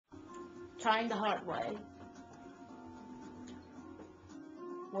Trying the hard way.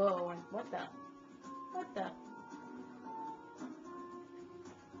 Whoa, what the? What the?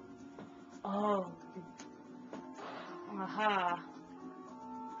 Oh. Aha.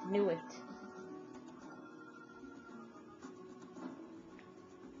 Knew it.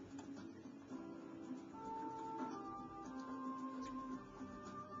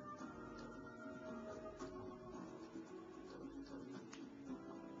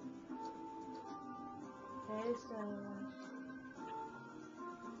 Okay, so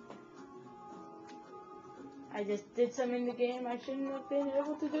I just did some in the game I shouldn't have been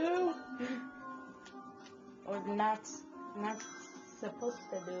able to do. Or not supposed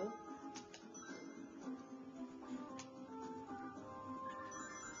to do.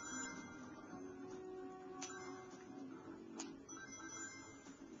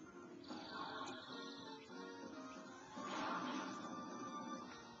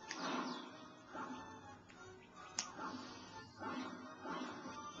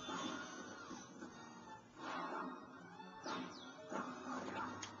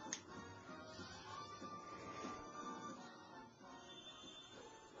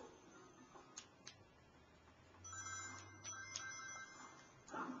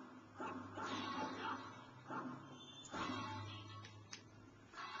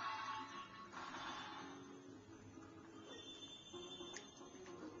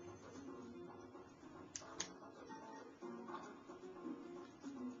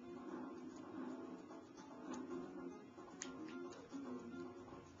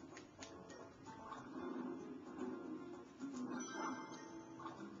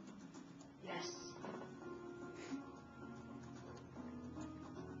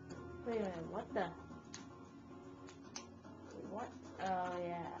 Wait a minute, what the? What? Oh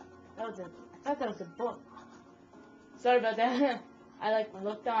yeah, that was I thought that was a book. Sorry about that. I like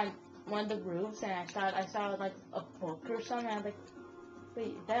looked on one of the roofs and I saw like a book or something. I was like, wait,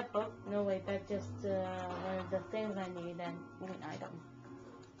 is that a book? No, wait, that's just one of the things I need and an item.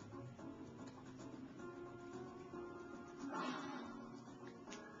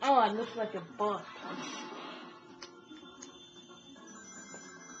 Oh, it looks like a book.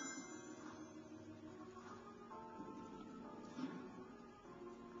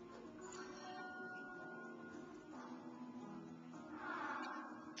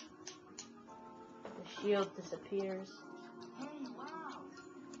 The shield disappears.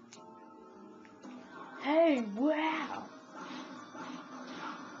 Hey, wow!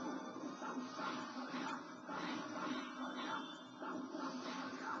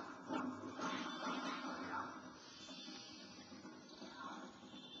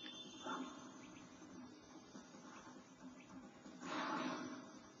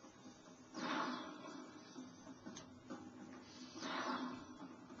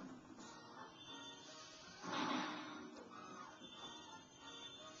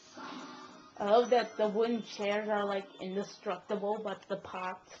 I love that the wooden chairs are like indestructible, but the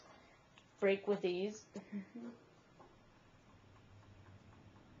pots break with ease.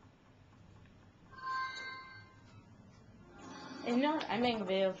 And you know what? I'm making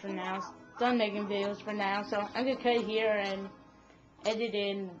videos for now. Done making videos for now, so I'm gonna cut here and edit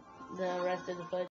in the rest of the footage.